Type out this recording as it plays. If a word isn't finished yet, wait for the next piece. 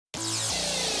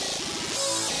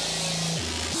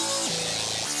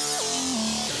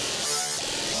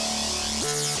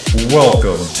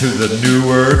Welcome to the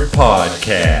New Earth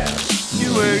Podcast.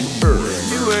 New Earth, New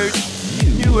Earth,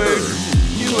 New Earth,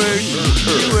 New Earth,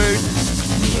 New Earth,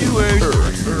 New Earth,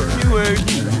 New Earth,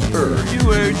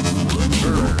 New Earth,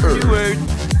 New Earth.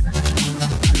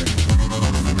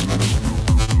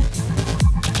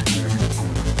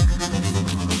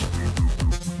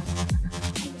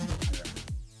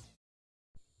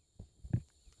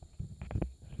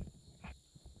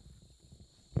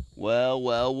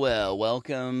 Well,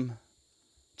 welcome,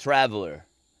 traveler,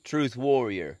 truth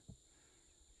warrior.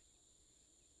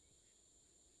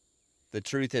 The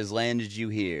truth has landed you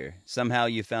here. Somehow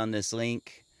you found this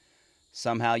link.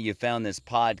 Somehow you found this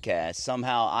podcast.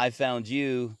 Somehow I found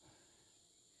you.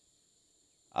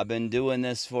 I've been doing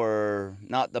this for,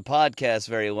 not the podcast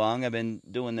very long. I've been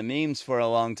doing the memes for a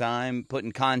long time,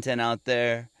 putting content out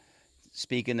there,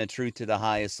 speaking the truth to the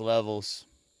highest levels.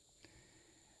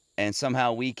 And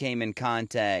somehow we came in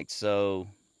contact, so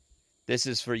this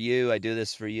is for you. I do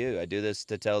this for you. I do this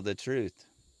to tell the truth.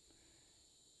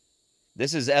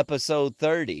 This is episode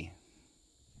 30.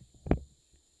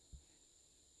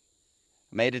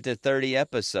 Made it to 30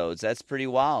 episodes. That's pretty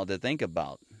wild to think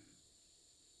about.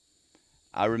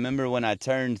 I remember when I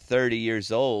turned 30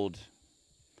 years old,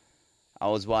 I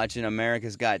was watching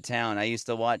America's Got Talent. I used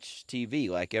to watch TV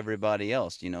like everybody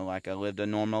else, like I lived a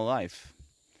normal life.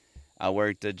 I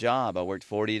worked a job. I worked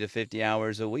 40 to 50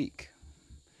 hours a week.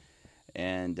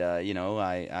 And,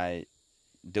 I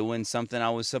doing something I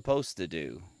was supposed to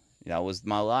do. That was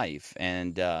my life.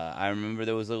 And I remember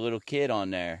there was a little kid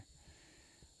on there.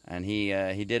 And he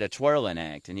did a twirling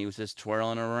act. And he was just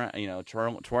twirling around,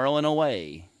 twirling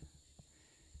away.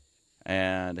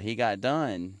 And he got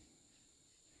done.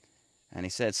 And he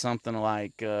said something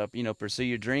like, pursue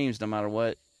your dreams no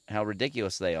matter how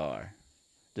ridiculous they are.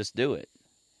 Just do it.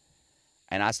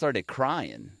 And I started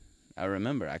crying. I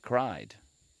remember I cried.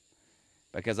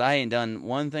 Because I hadn't done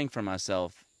one thing for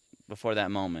myself before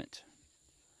that moment.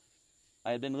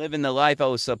 I had been living the life I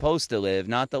was supposed to live,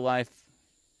 not the life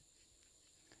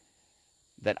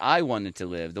that I wanted to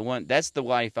live. That's the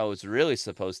life I was really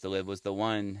supposed to live, was the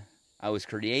one I was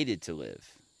created to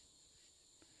live.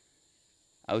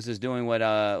 I was just doing what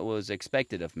was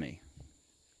expected of me.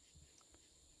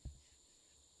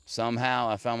 Somehow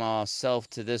I found myself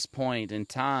to this point in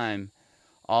time,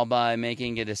 all by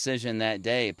making a decision that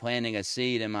day, planting a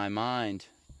seed in my mind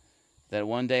that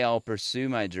one day I'll pursue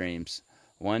my dreams.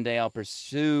 One day I'll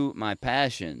pursue my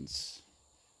passions.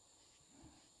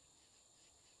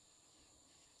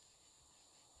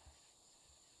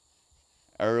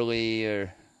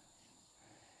 I'd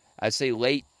say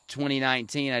late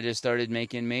 2019, I just started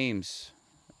making memes.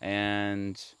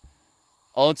 And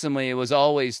ultimately, it was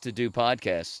always to do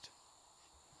podcast.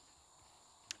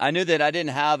 I knew that I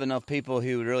didn't have enough people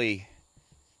who would really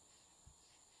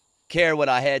care what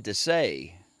I had to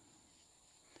say.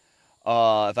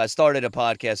 If I started a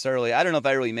podcast early, I don't know if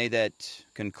I really made that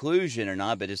conclusion or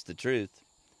not, but it's the truth.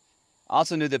 I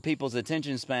also knew that people's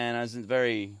attention span wasn't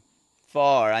very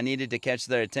far. I needed to catch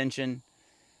their attention.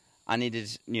 I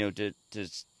needed, to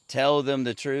tell them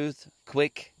the truth,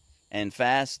 quick and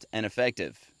fast and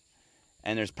effective.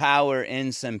 And there's power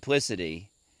in simplicity.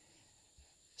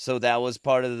 So that was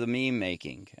part of the meme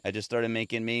making. I just started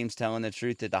making memes telling the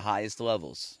truth at the highest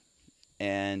levels.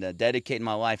 And dedicating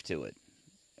my life to it.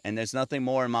 And there's nothing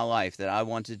more in my life that I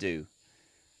want to do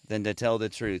than to tell the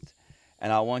truth.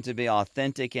 And I want to be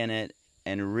authentic in it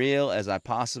and real as I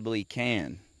possibly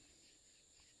can.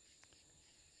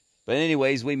 But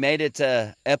anyways, we made it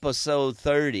to episode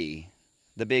 30.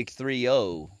 The big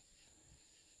 3-0.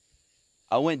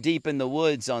 I went deep in the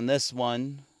woods on this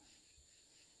one.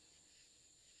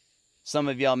 Some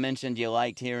of y'all mentioned you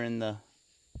liked hearing the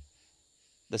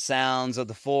sounds of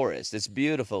the forest. It's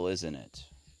beautiful, isn't it?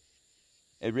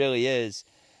 It really is.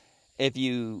 If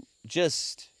you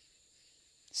just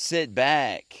sit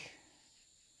back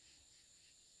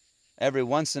every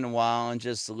once in a while and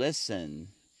just listen.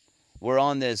 We're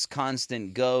on this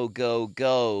constant go, go,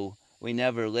 go. We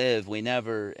never live. We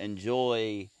never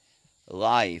enjoy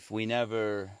life. We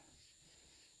never,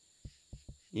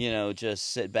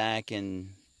 just sit back and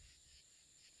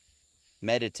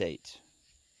meditate.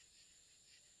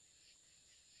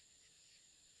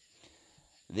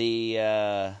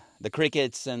 The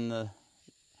crickets and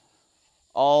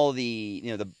all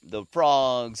the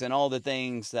frogs and all the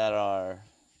things that are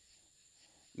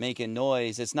making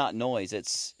noise. It's not noise.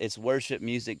 It's worship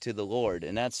music to the Lord,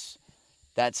 and that's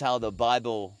how the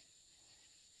Bible.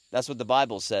 That's what the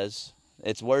Bible says.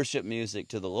 It's worship music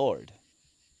to the Lord.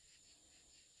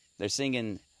 They're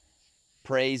singing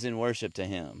praise and worship to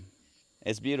Him.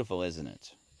 It's beautiful, isn't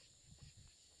it?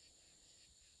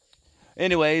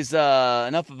 Anyways,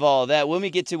 enough of all that. When we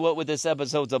get to what this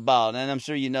episode's about, and I'm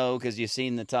sure you know because you've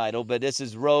seen the title, but this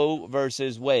is Roe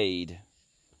versus Wade.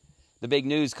 The big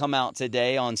news come out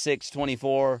today on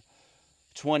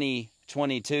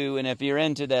 6/24/2022, and if you're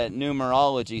into that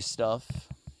numerology stuff,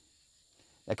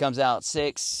 that comes out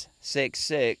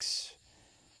 666.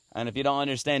 And if you don't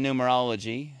understand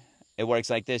numerology, it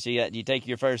works like this. You take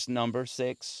your first number,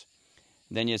 6,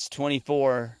 then it's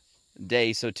 24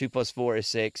 days, so 2 plus 4 is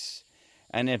 6.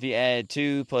 And if you add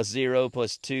 2 plus 0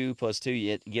 plus 2 plus 2,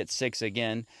 you get 6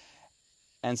 again.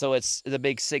 And so it's the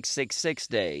big 666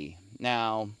 day.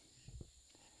 Now,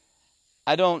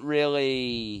 I don't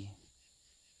really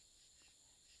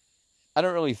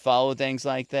follow things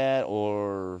like that,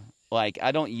 or like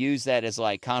I don't use that as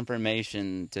like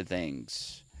confirmation to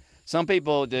things. Some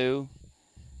people do,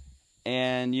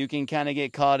 and you can kind of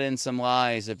get caught in some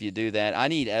lies if you do that. I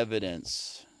need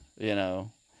evidence, you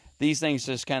know. These things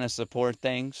just kind of support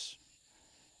things.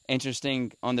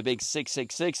 Interesting, on the big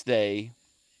 666 day,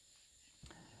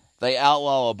 they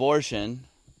outlaw abortion.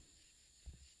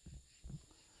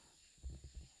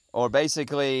 Or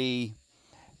basically,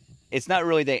 it's not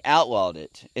really they outlawed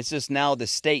it. It's just now the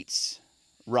state's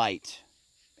right.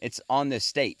 It's on the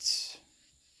states.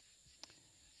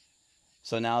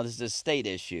 So now this is a state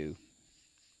issue.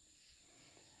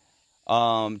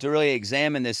 To really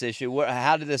examine this issue,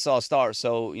 how did this all start?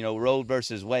 So, you know, Roe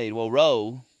versus Wade. Well,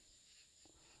 Roe,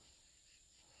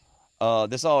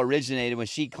 this all originated when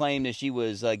she claimed that she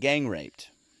was gang raped.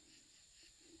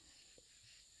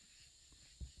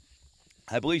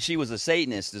 I believe she was a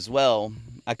Satanist as well.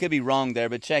 I could be wrong there,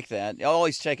 but check that. I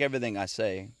always check everything I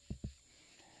say.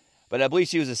 But I believe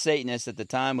she was a Satanist at the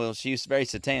time. Well, she was very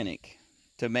satanic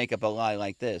to make up a lie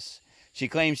like this. She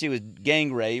claimed she was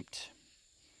gang raped.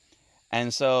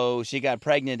 And so she got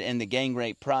pregnant in the gang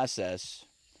rape process,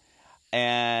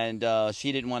 and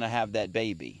she didn't want to have that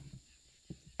baby.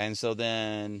 And so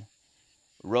then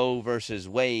Roe versus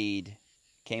Wade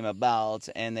came about,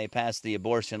 and they passed the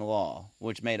abortion law,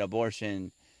 which made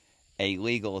abortion a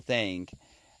legal thing.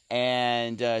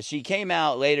 And she came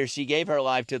out later, she gave her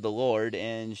life to the Lord,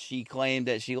 and she claimed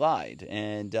that she lied.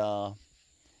 And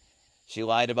she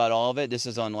lied about all of it. This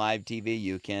is on live TV.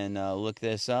 You can look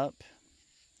this up.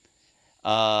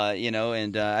 You know,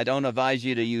 and I don't advise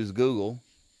you to use Google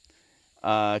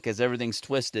because everything's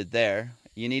twisted there.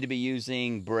 You need to be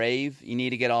using Brave. You need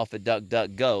to get off of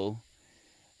DuckDuckGo.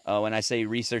 When I say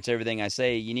research everything I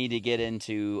say, you need to get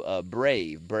into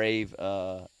Brave. Brave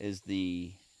is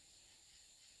the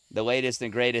latest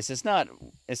and greatest. It's not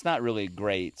really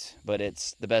great, but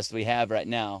it's the best we have right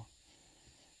now.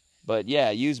 But yeah,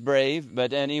 use Brave.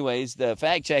 But anyways, the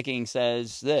fact checking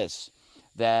says this,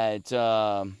 that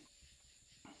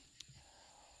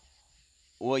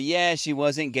well, yeah, she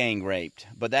wasn't gang raped,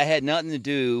 but that had nothing to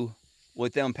do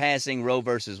with them passing Roe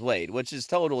versus Wade, which is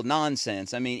total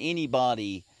nonsense. I mean,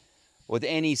 anybody with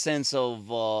any sense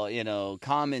of, you know,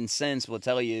 common sense will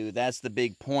tell you that's the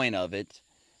big point of it.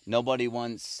 Nobody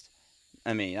wants,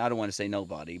 I mean, I don't want to say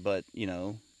nobody, but, you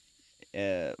know,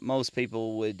 most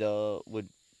people would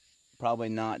probably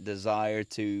not desire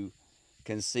to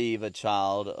conceive a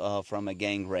child from a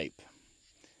gang rape.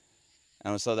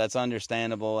 And so that's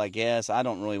understandable, I guess. I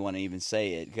don't really want to even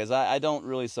say it because I don't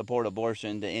really support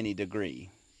abortion to any degree.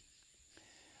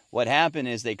 What happened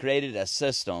is they created a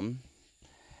system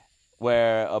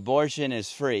where abortion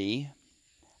is free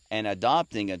and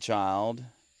adopting a child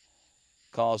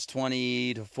costs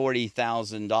 $20,000 to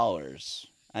 $40,000.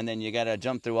 And then you got to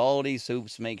jump through all these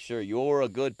hoops, make sure you're a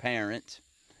good parent.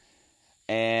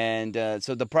 And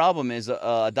so the problem is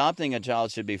adopting a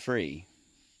child should be free.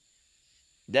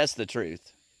 That's the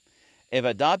truth. If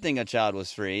adopting a child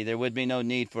was free, there would be no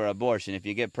need for abortion. If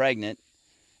you get pregnant,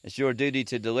 it's your duty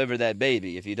to deliver that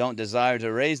baby. If you don't desire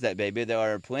to raise that baby, there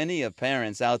are plenty of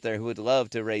parents out there who would love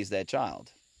to raise that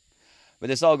child. But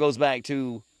this all goes back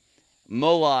to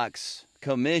Moloch's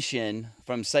commission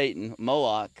from Satan.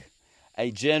 Moloch,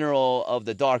 a general of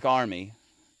the dark army.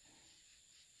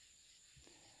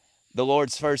 The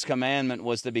Lord's first commandment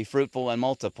was to be fruitful and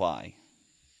multiply.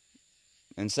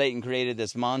 And Satan created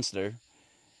this monster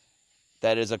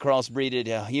that is a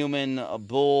crossbreeded human, a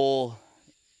bull,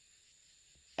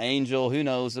 angel, who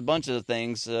knows, a bunch of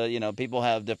things. You know, people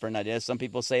have different ideas. Some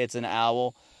people say it's an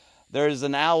owl. There's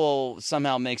an owl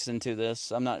somehow mixed into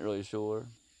this. I'm not really sure.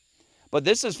 But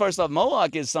this is, first off,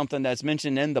 Moloch is something that's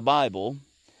mentioned in the Bible.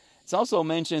 It's also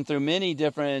mentioned through many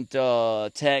different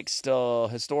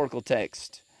historical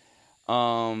texts.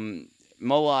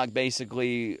 Moloch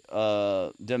basically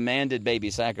demanded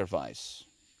baby sacrifice.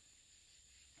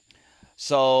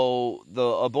 So the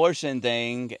abortion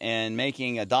thing and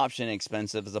making adoption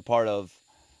expensive is a part of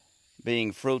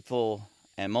being fruitful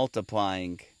and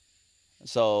multiplying.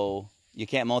 So you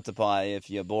can't multiply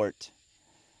if you abort.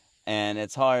 And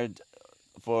it's hard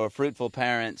for fruitful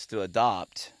parents to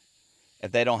adopt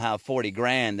if they don't have 40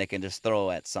 grand they can just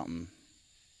throw at something.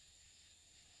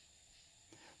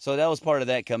 So that was part of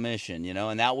that commission,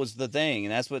 and that was the thing.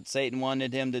 And that's what Satan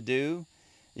wanted him to do.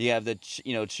 You have the,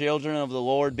 children of the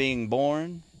Lord being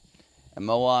born. And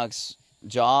Moloch's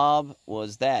job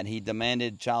was that. He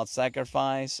demanded child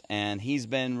sacrifice. And he's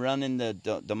been running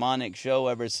the demonic show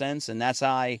ever since. And that's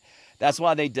why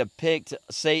they depict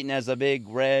Satan as a big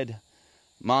red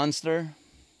monster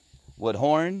with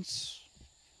horns.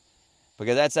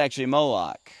 Because that's actually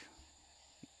Moloch.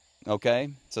 Okay?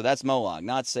 So that's Moloch,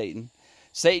 not Satan.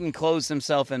 Satan clothes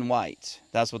himself in white.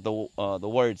 That's what the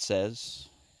word says.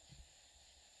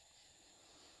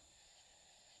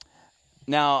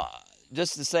 Now,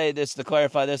 just to say this, to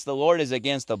clarify this, the Lord is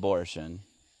against abortion.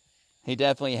 He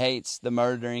definitely hates the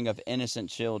murdering of innocent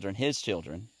children,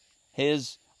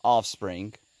 his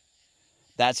offspring.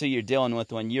 That's who you're dealing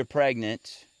with when you're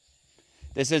pregnant.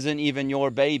 This isn't even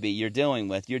your baby you're dealing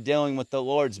with. You're dealing with the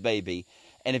Lord's baby.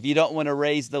 And if you don't want to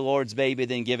raise the Lord's baby,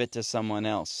 then give it to someone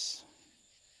else.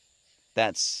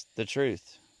 That's the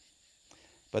truth.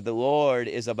 But the Lord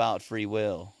is about free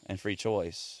will and free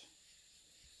choice.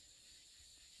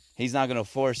 He's not going to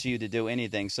force you to do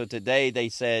anything. So today they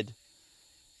said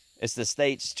it's the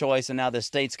state's choice, and now the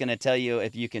state's going to tell you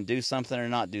if you can do something or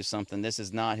not do something. This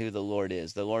is not who the Lord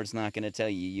is. The Lord's not going to tell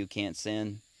you you can't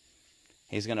sin.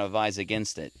 He's going to advise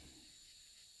against it.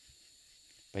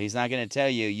 But he's not going to tell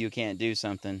you you can't do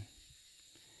something.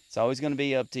 It's always going to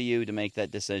be up to you to make that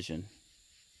decision.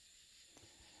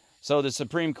 So the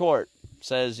Supreme Court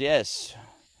says, yes,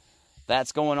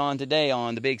 that's going on today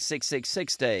on the big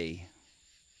 666 day.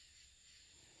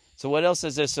 So what else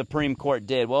has the Supreme Court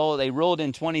did? Well, they ruled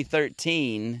in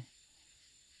 2013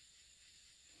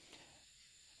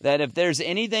 that if there's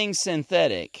anything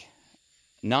synthetic,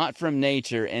 not from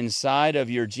nature, inside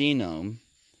of your genome,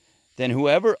 then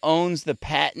whoever owns the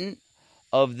patent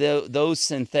of those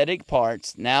synthetic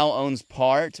parts now owns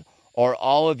part or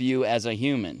all of you as a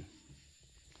human.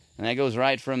 And that goes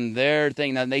right from their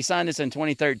thing. Now, they signed this in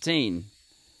 2013.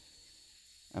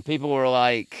 And people were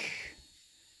like,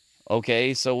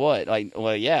 okay, so what? Like,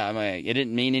 well, yeah, I mean, it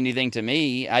didn't mean anything to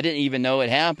me. I didn't even know it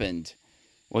happened.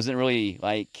 Wasn't really,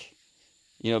 like,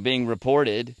 being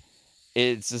reported.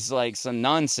 It's just like some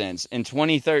nonsense in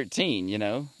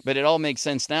 2013, But it all makes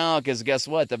sense now because guess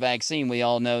what? The vaccine, we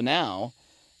all know now,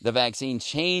 the vaccine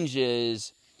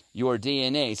changes your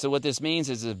DNA. So what this means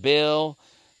is if Bill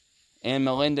and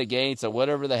Melinda Gates or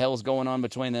whatever the hell's going on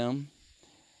between them,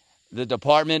 the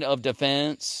Department of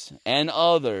Defense and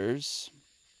others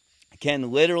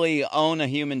can literally own a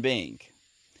human being.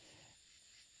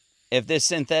 If this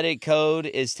synthetic code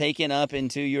is taken up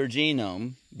into your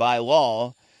genome by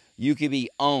law, you could be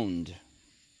owned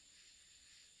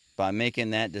by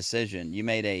making that decision. You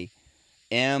made a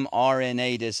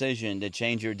mRNA decision to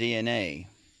change your DNA.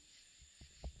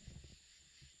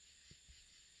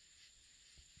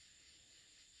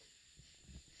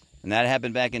 And that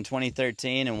happened back in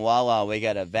 2013, and voila, we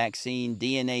got a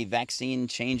DNA vaccine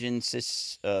changing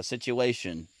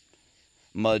situation.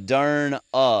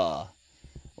 Moderna.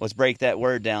 Let's break that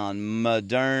word down.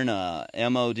 Moderna.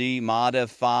 M-O-D,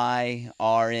 modify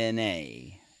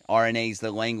RNA. RNA is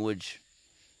the language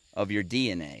of your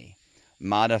DNA.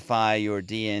 Modify your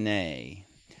DNA.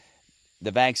 The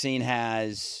vaccine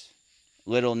has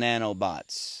little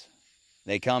nanobots.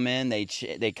 They come in,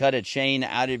 they cut a chain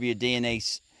out of your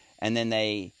DNA, and then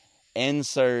they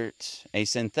insert a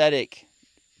synthetic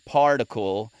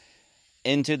particle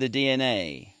into the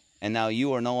DNA. And now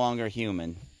you are no longer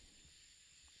human.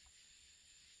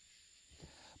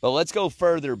 But let's go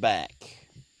further back.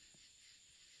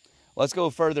 Let's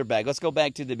go further back. Let's go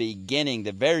back to the beginning,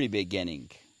 the very beginning.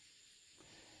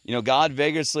 God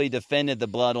vigorously defended the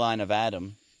bloodline of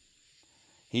Adam.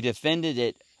 He defended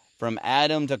it from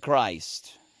Adam to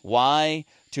Christ. Why?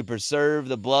 To preserve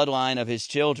the bloodline of his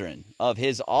children, of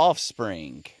his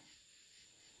offspring.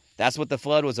 That's what the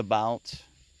flood was about.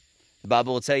 The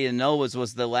Bible will tell you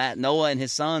Noah and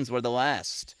his sons were the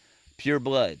last. Pure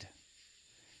blood.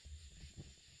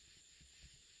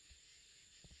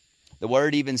 The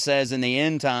word even says in the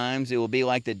end times it will be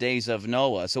like the days of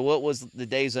Noah. So what was the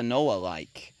days of Noah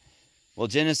like? Well,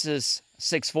 Genesis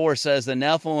 6:4 says the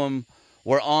Nephilim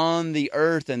were on the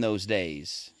earth in those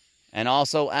days, and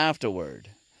also afterward,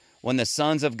 when the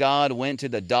sons of God went to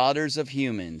the daughters of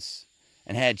humans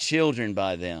and had children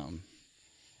by them.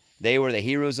 They were the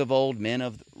heroes of old, men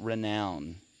of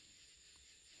renown.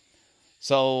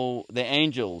 So the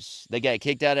angels, they got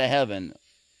kicked out of heaven.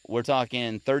 We're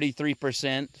talking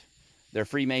 33%. They're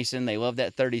Freemason. They love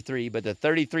that 33. But the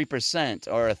 33%,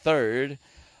 or a third,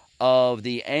 of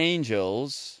the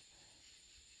angels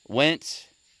went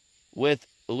with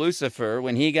Lucifer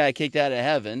when he got kicked out of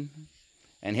heaven.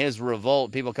 And his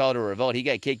revolt, people call it a revolt. He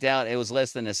got kicked out. It was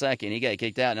less than a second. He got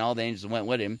kicked out, and all the angels went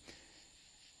with him.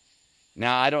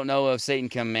 Now, I don't know if Satan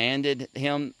commanded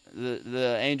him,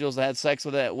 the angels that had sex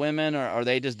with that women, or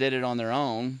they just did it on their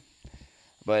own.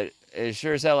 But as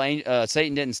sure as hell,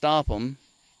 Satan didn't stop them.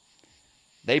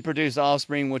 They produced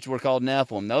offspring, which were called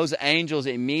Nephilim. Those angels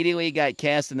immediately got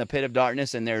cast in the pit of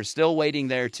darkness, and they're still waiting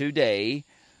there today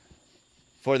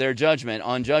for their judgment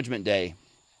on Judgment Day.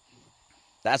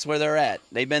 That's where they're at.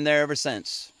 They've been there ever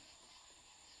since.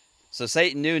 So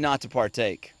Satan knew not to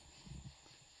partake.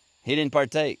 He didn't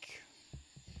partake.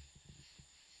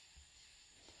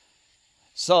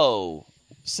 So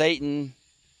Satan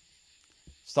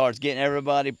starts getting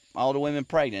everybody, all the women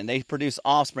pregnant. They produce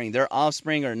offspring. Their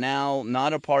offspring are now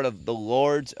not a part of the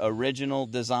Lord's original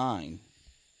design.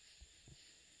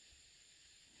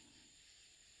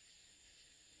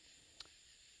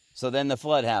 So then the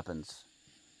flood happens.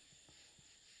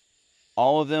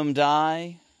 All of them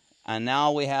die, and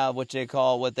now we have what they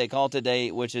call today,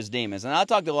 which is demons. And I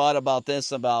talked a lot about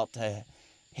this, about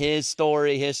his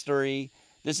story, history.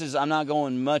 I'm not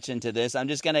going much into this. I'm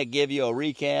just going to give you a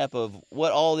recap of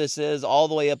what all this is, all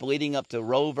the way up, leading up to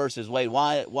Roe versus Wade,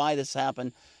 why this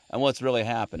happened, and what's really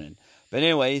happening. But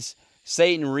anyways,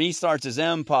 Satan restarts his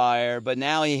empire, but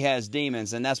now he has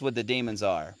demons, and that's what the demons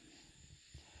are.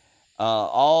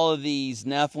 All of these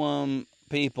Nephilim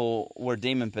people were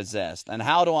demon-possessed. And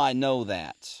how do I know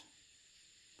that?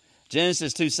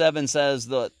 Genesis 2:7 says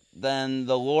that then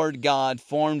the Lord God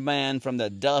formed man from the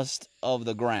dust of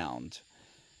the ground,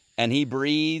 and he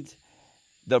breathed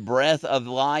the breath of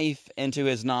life into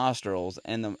his nostrils,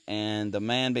 and the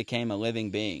man became a living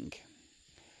being.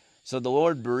 So the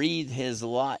Lord breathed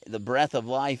the breath of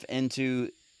life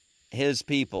into his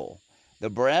people. The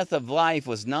breath of life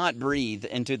was not breathed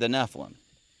into the Nephilim.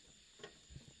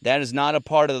 That is not a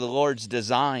part of the Lord's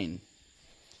design.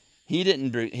 He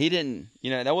didn't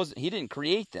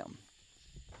create them.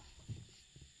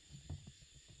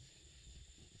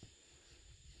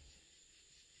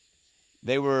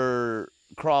 They were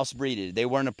crossbreeded.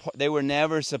 They were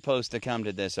never supposed to come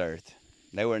to this earth.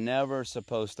 They were never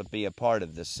supposed to be a part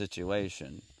of this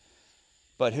situation.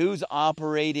 But who's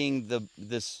operating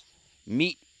this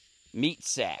meat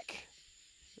sack,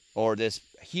 or this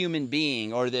human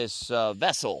being, or this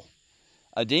vessel?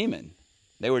 A demon.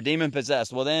 They were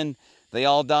demon-possessed. Well, then they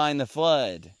all die in the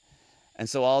flood. And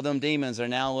so all them demons are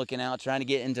now looking out, trying to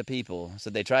get into people. So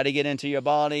they try to get into your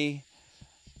body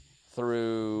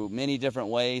through many different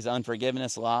ways.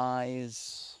 Unforgiveness,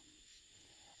 lies.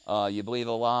 You believe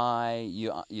a lie.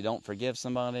 You don't forgive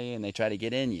somebody, and they try to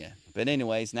get in you. But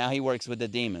anyways, now he works with the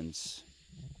demons.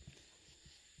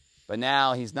 But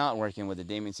now he's not working with the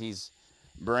demons. He's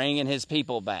bringing his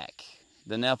people back.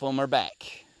 The Nephilim are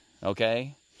back.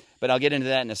 Okay? But I'll get into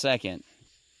that in a second.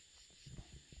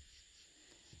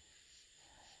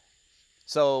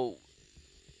 So,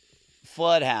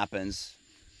 flood happens.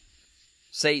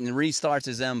 Satan restarts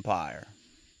his empire.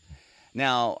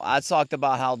 Now, I talked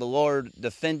about how the Lord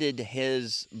defended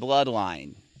his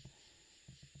bloodline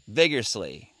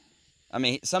vigorously. I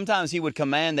mean, sometimes he would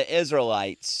command the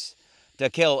Israelites to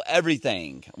kill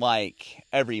everything, like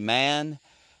every man,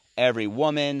 every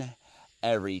woman,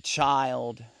 every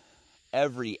child,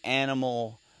 every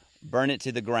animal, burn it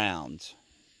to the ground.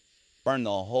 Burn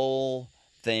the whole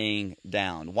thing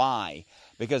down. Why?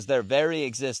 Because their very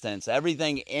existence,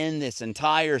 everything in this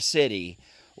entire city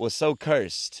was so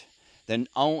cursed. Then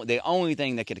the only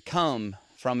thing that could come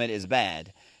from it is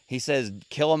bad. He says,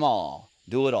 kill them all,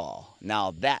 do it all.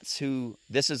 Now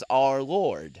this is our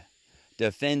Lord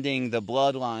defending the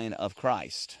bloodline of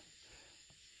Christ.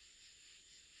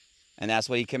 And that's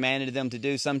what he commanded them to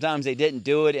do. Sometimes they didn't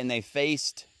do it, and they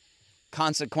faced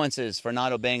consequences for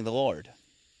not obeying the Lord.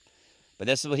 But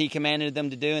this is what he commanded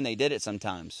them to do, and they did it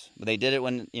sometimes. But they did it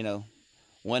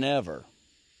whenever.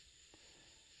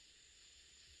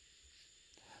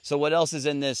 So what else is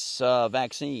in this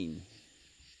vaccine?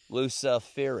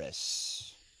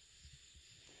 Luciferase.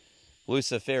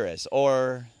 Luciferase,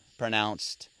 or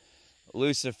pronounced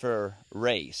Lucifer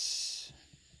race.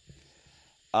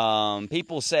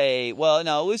 People say, well,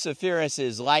 no, Luciferase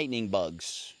is lightning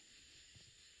bugs.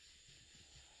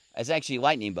 It's actually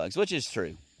lightning bugs, which is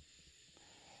true.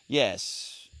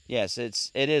 Yes,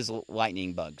 it is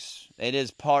lightning bugs. It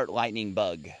is part lightning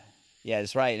bug. Yeah,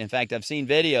 that's right. In fact, I've seen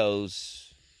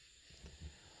videos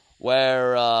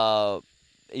where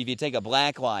if you take a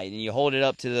black light and you hold it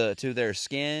up to their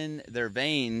skin, their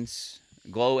veins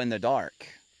glow in the dark.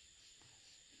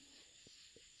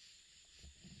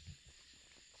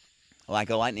 Like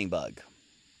a lightning bug.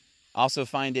 Also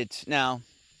find it now.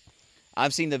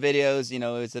 I've seen the videos.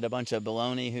 Is it a bunch of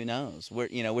baloney? Who knows?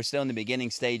 We're still in the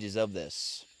beginning stages of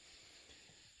this.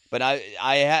 But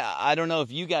I don't know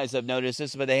if you guys have noticed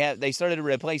this, but they started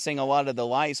replacing a lot of the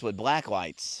lights with black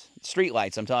lights, street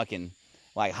lights. I'm talking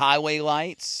like highway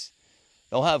lights.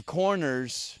 They'll have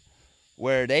corners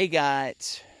where they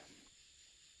got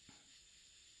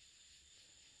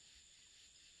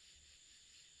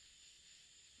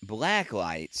black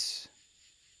lights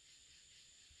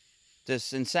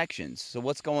just in sections. So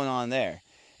what's going on there?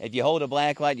 If you hold a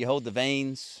black light, you hold the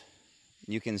veins.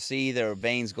 You can see their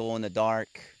veins glow in the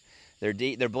dark.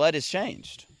 Their blood has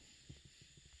changed.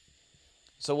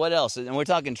 So what else? And we're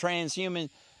talking transhuman.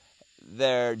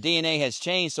 Their DNA has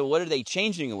changed. So what are they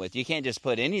changing it with? You can't just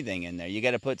put anything in there. You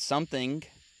got to put something.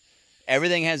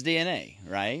 Everything has DNA,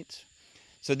 right?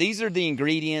 So these are the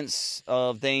ingredients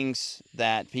of things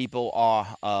that people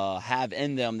have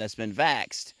in them that's been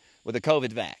vaxxed with the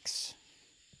COVID vax.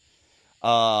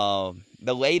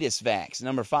 The latest vax,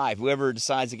 number 5. Whoever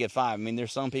decides to get 5. I mean,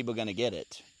 there's some people going to get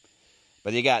it.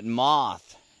 But you got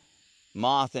moth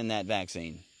in that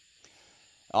vaccine.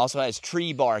 Also has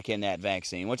tree bark in that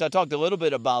vaccine, which I talked a little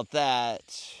bit about that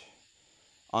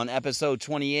on episode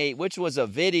 28, which was a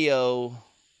video,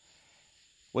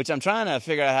 which I'm trying to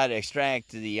figure out how to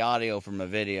extract the audio from a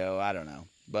video. I don't know.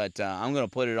 But I'm going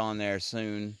to put it on there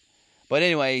soon. But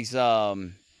anyways,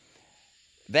 vax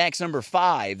number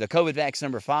 5, the COVID vax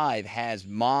number 5 has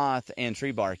moth and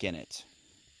tree bark in it.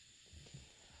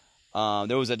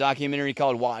 There was a documentary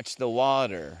called Watch the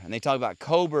Water, and they talk about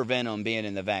cobra venom being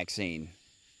in the vaccine.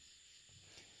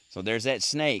 So there's that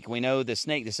snake. We know the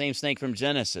snake, the same snake from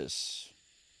Genesis.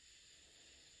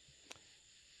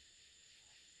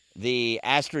 The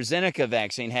AstraZeneca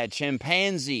vaccine had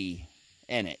chimpanzee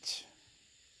in it.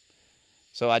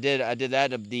 So I did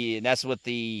that. That's what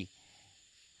the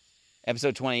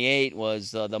episode 28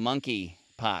 was, the monkey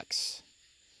pox.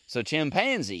 So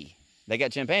chimpanzee, they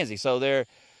got chimpanzee. So they're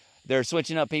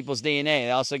switching up people's DNA.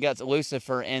 They also got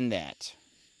Lucifer in that.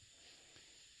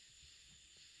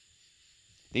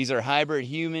 These are hybrid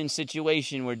human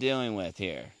situation we're dealing with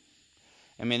here.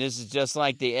 I mean, this is just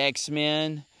like the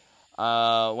X-Men.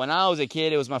 When I was a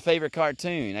kid, it was my favorite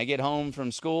cartoon. I get home from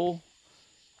school,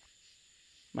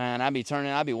 man,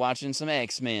 I'd be watching some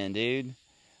X-Men, dude.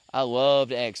 I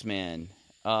loved X-Men.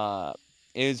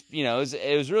 It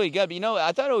was really good. But,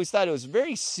 I always thought it was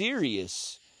very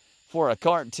serious for a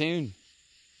cartoon.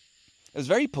 It was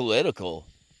very political.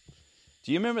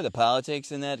 Do you remember the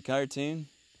politics in that cartoon?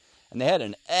 And they had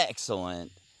an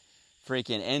excellent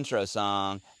freaking intro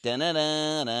song.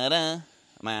 Da-da-da-da-da.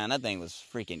 Man, that thing was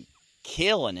freaking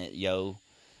killing it, yo.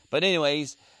 But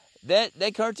anyways, that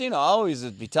cartoon will always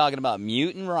be talking about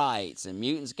mutant rights. And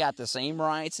mutants got the same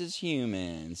rights as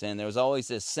humans. And there was always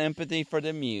this sympathy for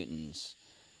the mutants.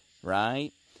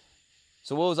 Right?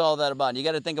 So what was all that about? You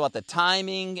got to think about the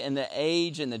timing and the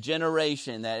age and the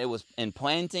generation that it was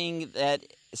implanting that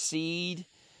seed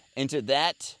into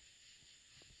that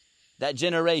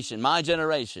generation, my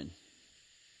generation,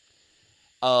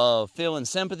 of feeling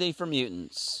sympathy for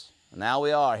mutants. Now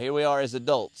here we are as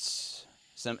adults,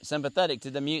 sympathetic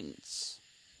to the mutants.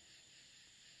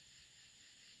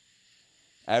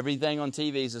 Everything on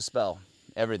TV is a spell.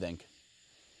 Everything.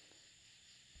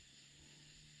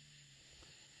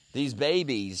 These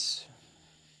babies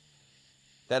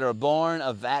that are born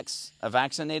of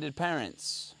vaccinated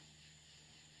parents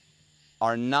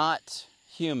are not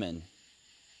human.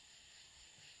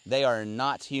 They are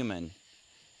not human.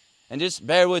 And just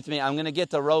bear with me. I'm going to get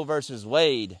to Roe versus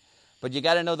Wade. But you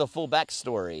got to know the full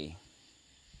backstory.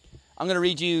 I'm going to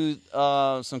read you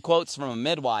some quotes from a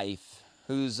midwife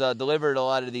who's delivered a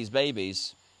lot of these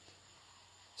babies.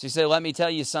 She said, "Let me tell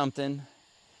you something.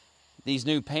 These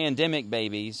new pandemic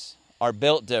babies are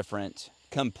built different.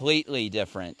 Completely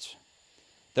different.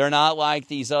 They're not like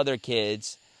these other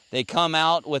kids. They come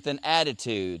out with an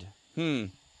attitude."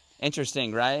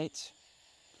 Interesting, right?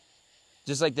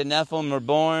 Just like the Nephilim were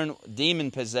born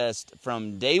demon-possessed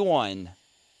from day one.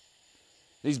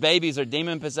 These babies are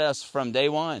demon-possessed from day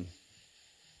one.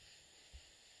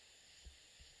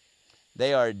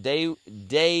 They are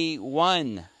day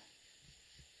one.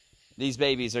 These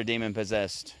babies are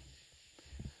demon-possessed.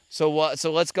 So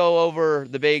let's go over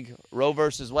the big Roe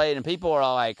versus Wade. And people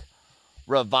are like,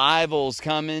 revivals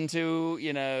coming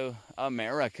to,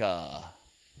 America.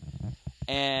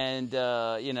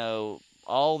 and,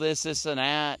 all this and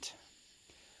that.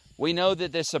 We know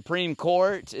that the Supreme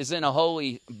Court is in a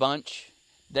holy bunch.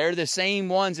 They're the same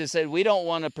ones that said we don't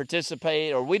want to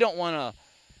participate or we don't want to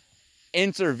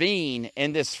intervene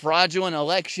in this fraudulent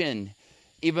election,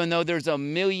 even though there's a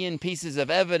million pieces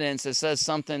of evidence that says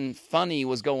something funny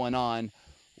was going on.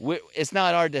 It's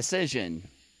not our decision.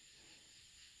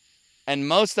 And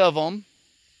most of them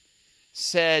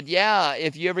said, yeah,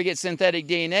 if you ever get synthetic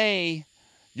DNA,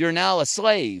 you're now a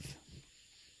slave.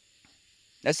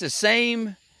 That's the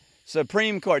same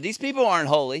Supreme Court. These people aren't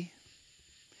holy.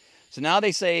 So now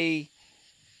they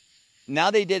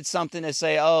did something to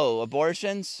say, oh,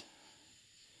 abortions,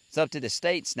 it's up to the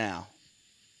states now.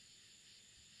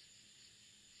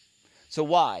 So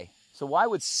why? So why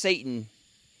would Satan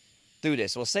do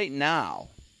this? Well, Satan now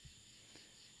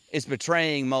is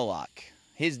betraying Moloch.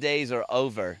 His days are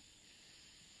over.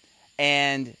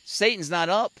 And Satan's not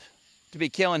up to be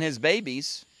killing his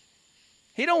babies.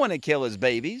 He don't want to kill his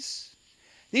babies.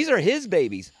 These are his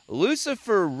babies.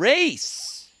 Lucifer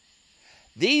race.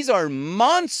 These are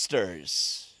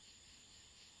monsters.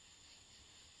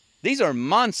 These are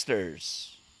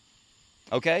monsters.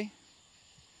 Okay?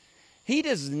 He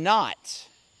does not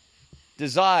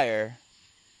desire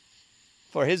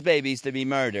for his babies to be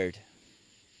murdered.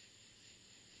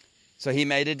 So he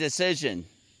made a decision.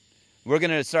 We're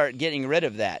going to start getting rid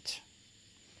of that.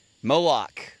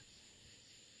 Moloch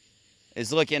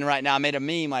is looking right now. I made a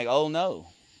meme like, oh no.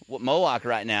 What Moloch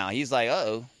right now? He's like,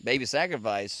 uh-oh, baby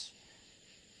sacrifice.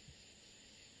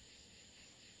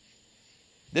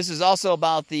 This is also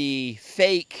about the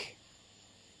fake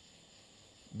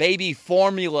baby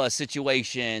formula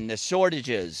situation, the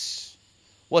shortages.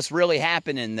 What's really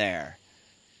happening there?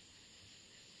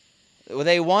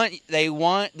 They want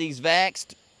these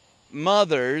vaxxed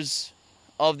mothers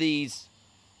of these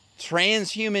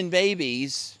transhuman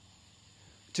babies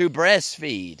to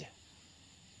breastfeed.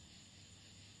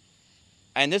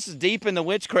 And this is deep in the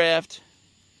witchcraft.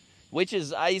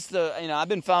 Witches, I've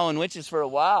been following witches for a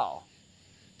while,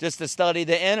 just to study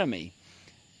the enemy.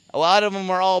 A lot of them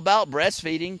are all about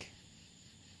breastfeeding,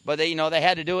 but they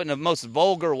had to do it in the most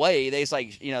vulgar way.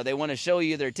 They want to show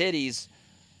you their titties.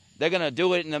 They're gonna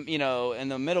do it in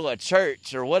the middle of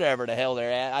church or whatever the hell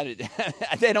they're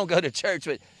at. They don't go to church,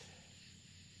 but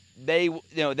they're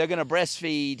gonna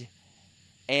breastfeed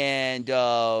and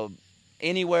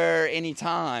anywhere,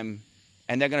 anytime,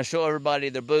 and they're gonna show everybody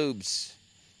their boobs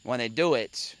when they do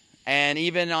it. And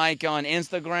even like on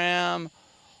Instagram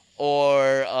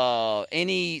or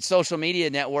any social media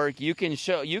network, you can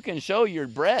show your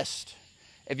breast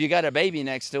if you got a baby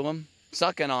next to them,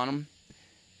 sucking on them.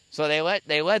 So they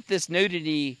let this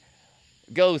nudity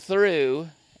go through,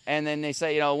 and then they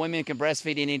say, women can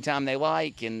breastfeed anytime they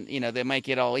like, and they make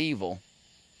it all evil.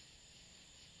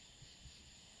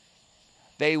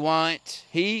 He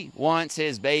wants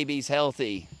his babies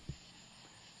healthy.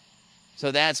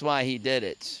 So that's why he did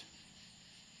it.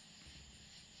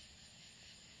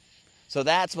 So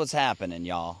that's what's happening,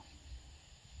 y'all.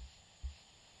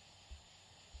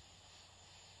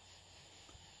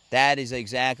 That is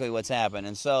exactly what's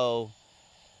happening. So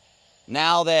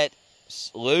now that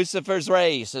Lucifer's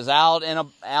race is out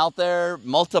there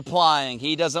multiplying,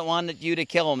 he doesn't want you to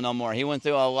kill him no more. He went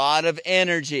through a lot of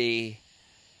energy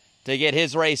to get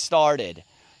his race started.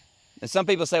 And some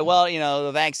people say, well,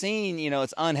 the vaccine,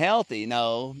 it's unhealthy.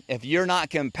 No, if you're not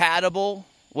compatible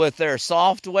with their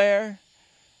software,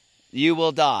 you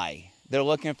will die. They're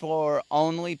looking for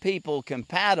only people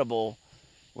compatible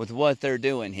with what they're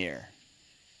doing here.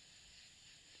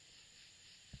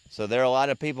 So there are a lot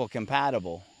of people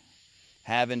compatible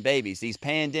having babies. These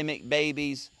pandemic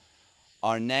babies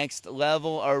are next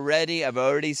level already. I've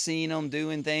already seen them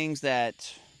doing things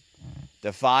that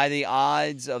defy the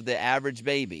odds of the average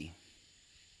baby.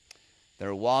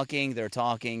 They're walking, they're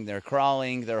talking, they're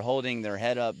crawling, they're holding their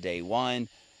head up day one.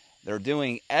 They're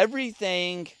doing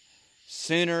everything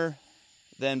sooner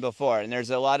than before. And there's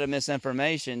a lot of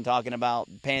misinformation talking about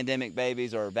pandemic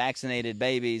babies or vaccinated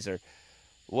babies or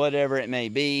whatever it may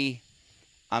be.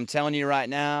 I'm telling you right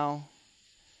now,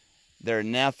 they're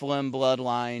Nephilim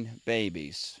bloodline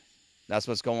babies. That's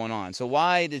what's going on. So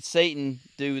why did Satan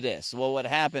do this? Well, what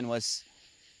happened was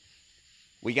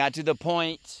we got to the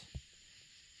point,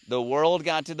 the world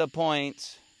got to the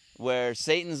point where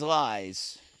Satan's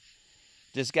lies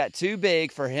just got too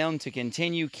big for him to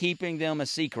continue keeping them a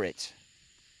secret.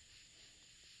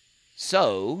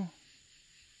 So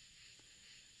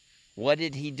what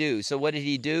did he do?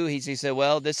 He said,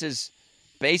 well, this is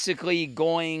basically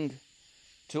going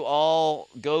to all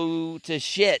go to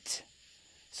shit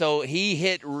So he's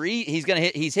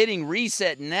hitting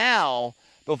reset now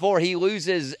before he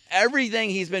loses everything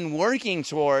he's been working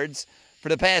towards for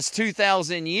the past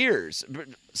 2,000 years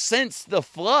since the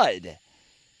flood.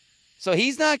 So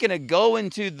he's not going to go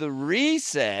into the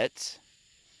reset,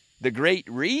 the great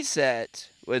reset,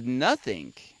 with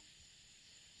nothing.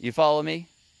 You follow me?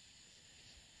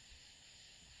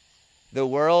 The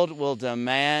world will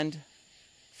demand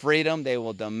freedom. They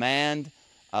will demand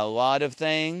a lot of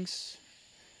things,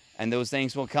 and those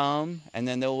things will come, and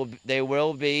then there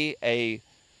will be a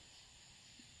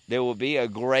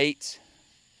great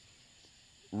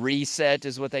reset,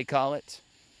 is what they call it.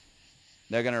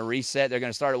 They're going to reset. They're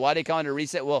going to start. Why do they call it a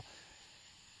reset? Well,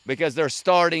 because they're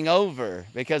starting over,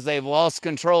 because they've lost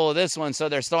control of this one, so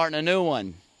they're starting a new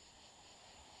one.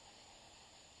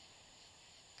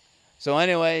 So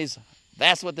anyways,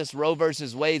 that's what this Roe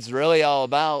versus Wade's really all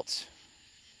about.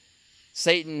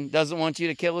 Satan doesn't want you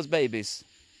to kill his babies.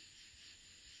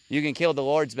 You can kill the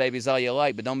Lord's babies all you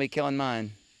like, but don't be killing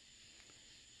mine.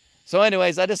 So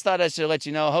anyways, I just thought I should let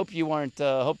you know. Hope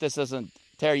this doesn't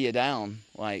tear you down.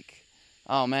 Like,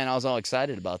 oh man, I was all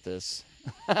excited about this.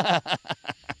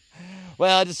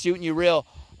 Well, I'm just shooting you real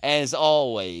as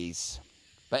always.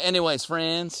 But anyways,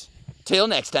 friends, till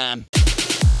next time.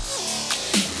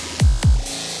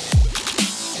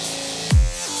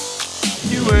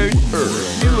 New word,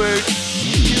 new word,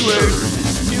 new word,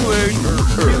 new word,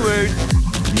 new word,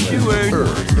 new word,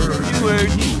 new word,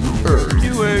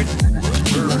 new word,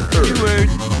 new word.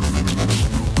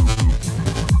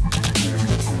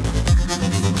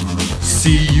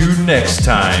 See you next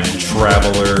time,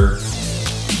 traveler.